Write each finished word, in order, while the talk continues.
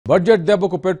Budget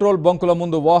దెబ్బకు petrol బంకుల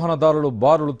ముందు వాహనదారులు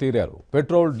బారులు తీరారు.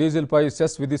 పెట్రోల్ డీజిల్ పై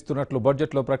సెస్ విధిస్తున్నట్లు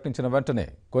బడ్జెట్లో ప్రకటించిన వెంటనే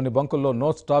కొన్ని బంకుల్లో నో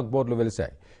స్టాక్ బోర్డులు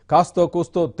వెలిశాయి. కాస్తో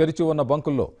కూస్తో తెరిచి ఉన్న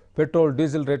బంకుల్లో పెట్రోల్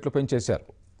డీజిల్ రేట్లు పెంచేశారు.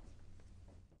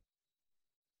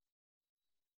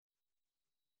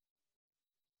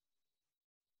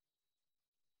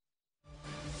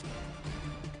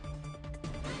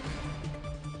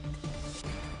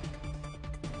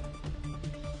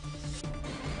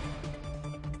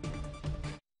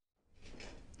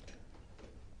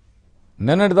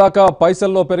 నిన్నటిదాకా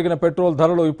పైసల్లో పెరిగిన పెట్రోల్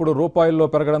ధరలు ఇప్పుడు రూపాయల్లో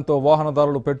పెరగడంతో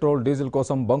వాహనదారులు పెట్రోల్ డీజిల్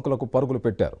కోసం బంకులకు పరుగులు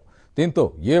పెట్టారు. దీంతో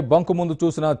ఏ బంకు ముందు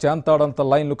చూసినా చాంతాడంత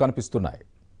లైన్లు కనిపిస్తున్నాయి.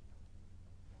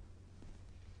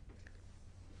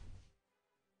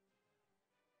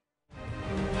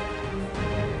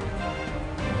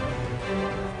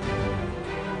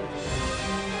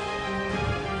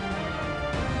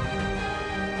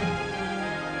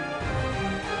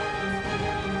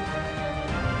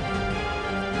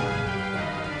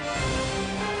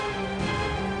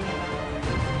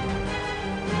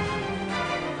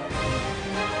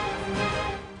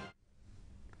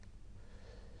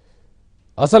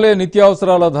 అసలే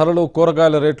నిత్యావసరాల ధరలు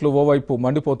కూరగాయల రేట్లు ఓవైపు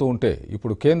మండిపోతూ ఉంటే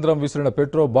ఇప్పుడు కేంద్రం విసిరిన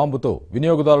పెట్రోల్ బాంబుతో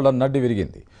వినియోగదారుల నడ్డి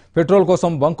విరిగింది. పెట్రోల్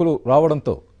కోసం బంకులు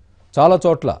రావడంతో చాలా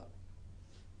చోట్ల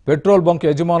పెట్రోల్ బంక్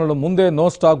యజమానులు ముందే నో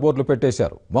స్టాక్ బోర్డులు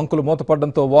పెట్టేశారు. బంకులు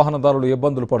మూతపడడంతో వాహనదారులు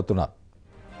ఇబ్బందులు పడుతున్నారు.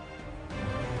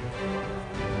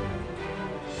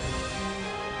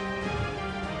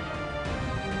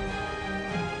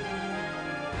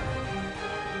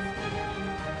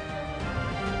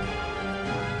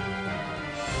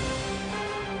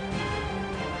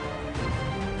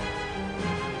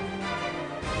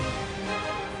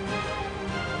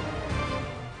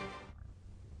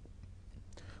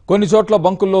 కొన్ని చోట్ల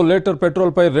బంకుల్లో లీటర్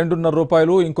పెట్రోల్పై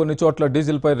 ₹2.5, ఇంకొన్ని చోట్ల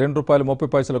డీజిల్పై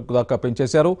 ₹2.30 దాకా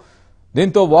పెంచేశారు.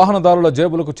 దీంతో వాహనదారుల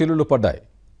జేబులకు చిల్లులు పడ్డాయి.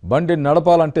 బండి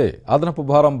నడపాలంటే అదనపు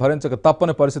భారం భరించక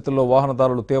తప్పని పరిస్థితుల్లో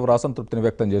వాహనదారులు తీవ్ర అసంతృప్తిని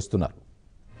వ్యక్తం చేస్తున్నారు.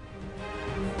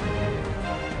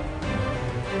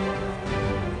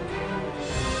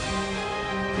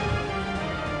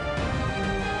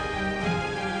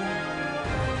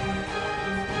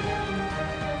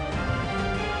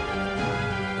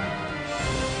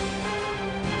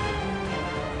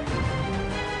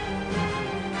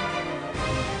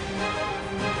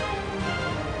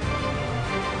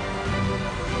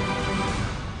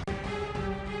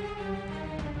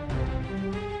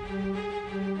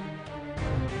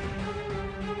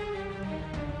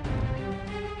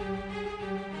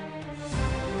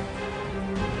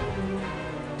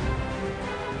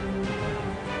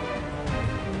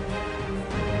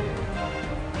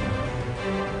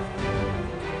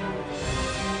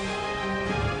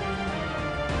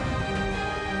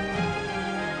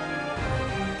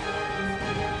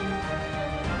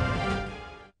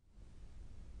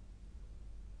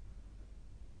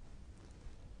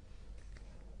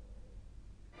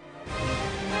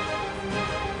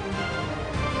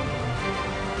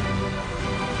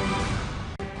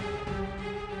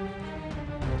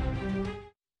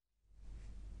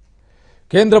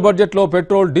 కేంద్ర బడ్జెట్లో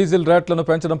పెట్రోల్ డీజిల్ రేట్లను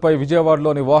పెంచడంపై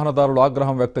విజయవాడలోని వాహనదారులు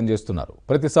ఆగ్రహం వ్యక్తం చేస్తున్నారు.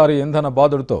 ప్రతిసారి ఇంధన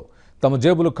బాధుడితో తమ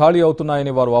జేబులు ఖాళీ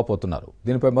అవుతున్నాయని వారు వాపోతున్నారు.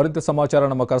 దీనిపై మరింత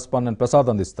సమాచారాన్ని మా కరెస్పాండెంట్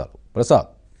ప్రసాద్ అందిస్తారు. ప్రసాద్,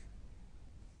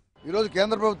 ఈరోజు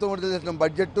కేంద్ర ప్రభుత్వం విడుదల చేసిన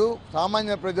బడ్జెట్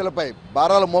సామాన్య ప్రజలపై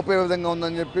భారాలు మోపే విధంగా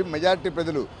ఉందని చెప్పి మెజారిటీ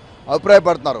ప్రజలు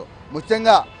అభిప్రాయపడుతున్నారు.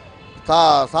 ముఖ్యంగా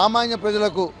సామాన్య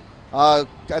ప్రజలకు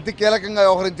అతి కీలకంగా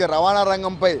వ్యవహరించే రవాణా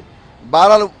రంగంపై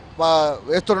భారాలు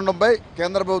వేస్తుండడంపై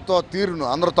కేంద్ర ప్రభుత్వ తీరును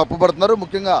అందరూ తప్పుపడుతున్నారు.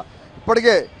 ముఖ్యంగా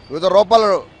ఇప్పటికే వివిధ రూపాయల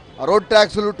రోడ్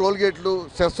ట్యాక్సులు, టోల్ గేట్లు,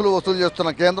 సెస్సులు వసూలు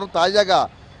చేస్తున్న కేంద్రం తాజాగా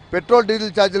పెట్రోల్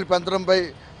డీజిల్ ఛార్జీలు పెంచడంపై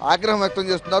ఆగ్రహం వ్యక్తం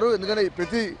చేస్తున్నారు. ఎందుకంటే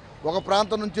ప్రతి ఒక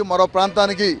ప్రాంతం నుంచి మరో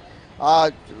ప్రాంతానికి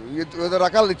వివిధ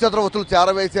రకాల నిత్యావసర వస్తువులు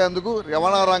చేరవేసేందుకు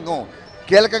రవాణా రంగం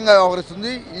కీలకంగా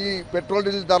వ్యవహరిస్తుంది. ఈ పెట్రోల్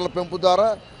డీజిల్ ధరల పెంపు ద్వారా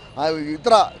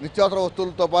ఇతర నిత్యావసర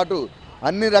వస్తువులతో పాటు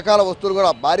అన్ని రకాల వస్తువులు కూడా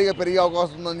భారీగా పెరిగే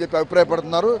అవకాశం ఉందని చెప్పి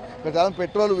అభిప్రాయపడుతున్నారు. చాలా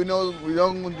పెట్రోల్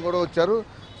వినియోగం గురించి కూడా వచ్చారు.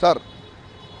 సార్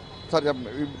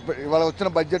ఇవాళ వచ్చిన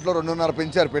బడ్జెట్లో 2.5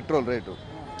 పెంచారు పెట్రోల్ రేటు.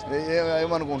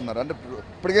 ఏమనుకుంటున్నారు? అంటే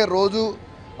ఇప్పటికే రోజు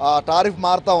టారిఫ్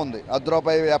మారుతూ ఉంది,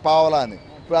 ₹10 పావలా అని.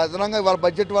 ఇప్పుడు అదనంగా ఇవాళ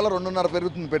బడ్జెట్ వల్ల 2.5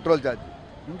 పెరుగుతుంది పెట్రోల్ ఛార్జ్.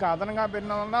 ఇంకా అదనంగా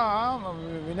పెరిగిన వల్ల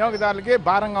వినియోగదారులకి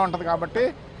భారంగా ఉంటుంది కాబట్టి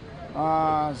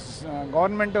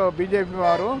గవర్నమెంట్ బీజేపీ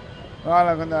వారు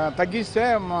వాళ్ళకు తగ్గిస్తే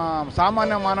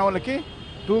సామాన్య మానవులకి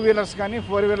 2 వీలర్స్ కానీ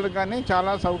 4 వీలర్ కానీ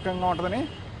చాలా సౌకర్యంగా ఉంటుందని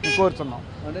కోరుతున్నాం.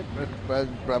 అంటే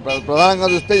ప్రధానంగా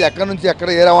చూస్తే ఎక్కడి నుంచి ఎక్కడ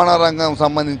ఏ రవాణా రంగం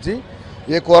సంబంధించి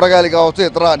ఏ కూరగాయలు కావచ్చు,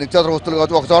 ఇతర నిత్యావసర వస్తువులు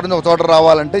కావచ్చు, ఒక చోట నుంచి ఒక చోట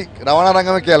రావాలంటే రవాణా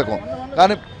రంగమే కీలకం.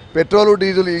 కానీ పెట్రోల్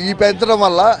డీజిల్ ఈ పెంచడం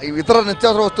వల్ల ఇతర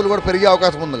నిత్యావసర వస్తువులు కూడా పెరిగే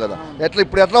అవకాశం ఉంది కదా,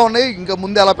 ఇప్పుడు ఎట్లా ఉన్నాయి, ఇంకా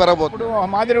ముందు ఎలా పెరగబోతుంది?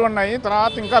 ఇప్పుడు మాదిరిగా ఉన్నాయి,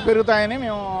 తర్వాత ఇంకా పెరుగుతాయని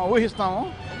మేము ఊహిస్తాము.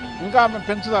 ఇంకా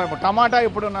పెంచుతారు. టమాటా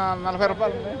ఇప్పుడు 40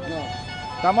 రూపాయలు ఉంది,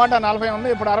 టమాటా 40 ఉంది,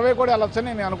 ఇప్పుడు 60 కూడా వెళ్ళొచ్చని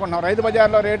నేను అనుకుంటున్నాను. రైతు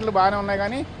బజార్లో రేట్లు బాగానే ఉన్నాయి,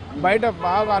 కానీ బయట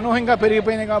బాగా అనూహ్యంగా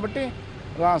పెరిగిపోయినాయి. కాబట్టి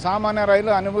సామాన్య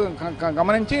రైలు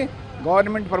గమనించి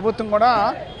గవర్నమెంట్ ప్రభుత్వం కూడా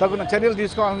తగిన చర్యలు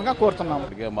తీసుకోవాలని కోరుతున్నాము.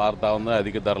 ఇప్పటికే మారుతా ఉంది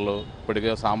అధిక ధరలు,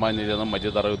 ఇప్పటికే సామాన్య జనం మధ్య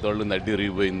తరగతి వాళ్ళు నడ్డి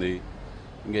రిగిపోయింది.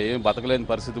 ఇంకా ఏం బతకలేని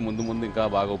పరిస్థితి ముందు ఇంకా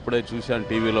బాగా. ఇప్పుడే చూశాను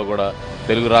టీవీలో కూడా,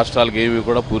 తెలుగు రాష్ట్రాలకు ఏవి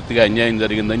కూడా పూర్తిగా అన్యాయం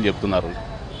జరిగిందని చెప్తున్నారు.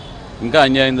 ఇంకా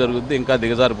అన్యాయం జరుగుద్ది, ఇంకా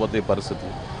దిగజారిపోతాయి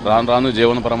పరిస్థితులు. రాను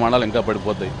జీవన ప్రమాణాలు ఇంకా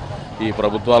పడిపోతాయి. ఈ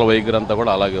ప్రభుత్వాల వైఖరి అంతా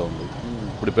కూడా అలాగే ఉంది.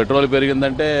 ఇప్పుడు పెట్రోల్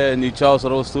పెరిగిందంటే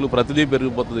నిత్యావసర వస్తువులు ప్రతిదీ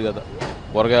పెరిగిపోతుంది కదా.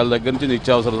 కూరగాయల దగ్గర నుంచి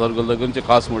నిత్యావసర సరుకుల దగ్గర నుంచి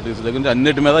కాస్మెటిక్స్ దగ్గర నుంచి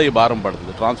అన్నిటి మీద ఈ భారం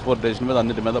పడుతుంది. ట్రాన్స్పోర్టేషన్ మీద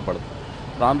అన్నిటి మీద పడుతుంది.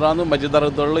 రాను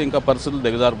మధ్యతరగతి వాళ్ళు ఇంకా పరిస్థితులు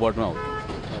దిగజారిపోవటమే అవుతుంది.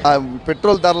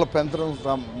 పెట్రోల్ ధరలు పెంచడం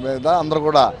మీద అందరూ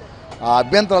కూడా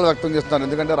అభ్యంతరాలు వ్యక్తం చేస్తున్నారు.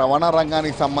 ఎందుకంటే రవాణా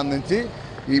రంగానికి సంబంధించి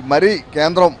ఈ మరీ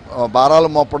కేంద్రం భారాలు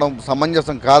మోపడం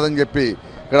సమంజసం కాదని చెప్పి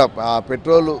ఇక్కడ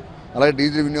పెట్రోలు అలాగే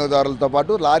డీజిల్ వినియోగదారులతో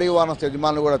పాటు లారీ వాహన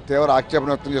యజమానులు కూడా తీవ్ర ఆక్షేపణ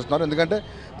వ్యక్తం చేస్తున్నారు. ఎందుకంటే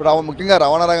ఇప్పుడు ముఖ్యంగా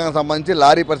రవాణా రంగానికి సంబంధించి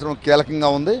లారీ పరిశ్రమ కీలకంగా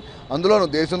ఉంది. అందులోనూ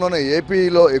దేశంలోనే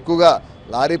ఏపీలో ఎక్కువగా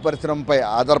లారీ పరిశ్రమపై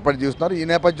ఆధారపడి జీవిస్తున్నారు. ఈ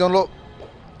నేపథ్యంలో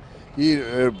ఈ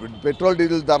పెట్రోల్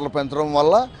డీజిల్ ధరలు పెంచడం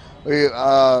వల్ల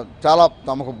చాలా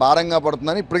తమకు భారంగా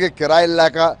పడుతుందని, ఇప్పటికే కిరాయిలు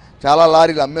లేక చాలా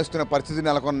లారీలు అమ్మేస్తున్న పరిస్థితి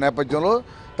నెలకొన్న నేపథ్యంలో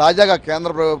తాజాగా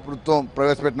కేంద్ర ప్రభుత్వం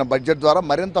ప్రవేశపెట్టిన బడ్జెట్ ద్వారా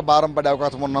మరింత భారం పడే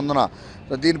అవకాశం ఉన్నందున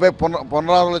దీనిపై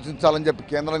పునరాలోచించాలని చెప్పి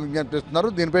కేంద్రానికి విజ్ఞప్తి చేస్తున్నారు.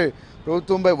 దీనిపై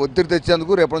ప్రభుత్వంపై ఒత్తిడి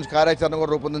తెచ్చేందుకు రేపటి నుంచి కార్యాచరణ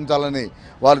కూడా రూపొందించాలని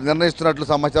వాళ్ళు నిర్ణయిస్తున్నట్లు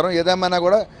సమాచారం. ఏదేమైనా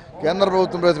కూడా కేంద్ర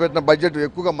ప్రభుత్వం ప్రవేశపెట్టిన బడ్జెట్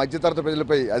ఎక్కువగా మధ్యతరగతి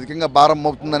ప్రజలపై అధికంగా భారం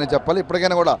మోపుతుందని చెప్పాలి.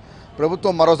 ఇప్పటికైనా కూడా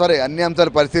ప్రభుత్వం మరోసారి అన్ని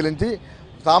అంశాలు పరిశీలించి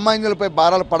సామాన్యులపై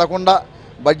భారాలు పడకుండా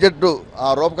బడ్జెట్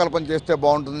రూపకల్పన చేస్తే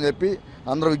బాగుంటుందని చెప్పి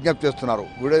అందరూ విజ్ఞప్తి చేస్తున్నారు.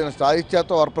 వీడియో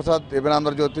సాహిత్యతో వరప్రసాద్, ABN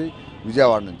ఆంధ్రజ్యోతి,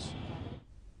 విజయవాడ నుంచి.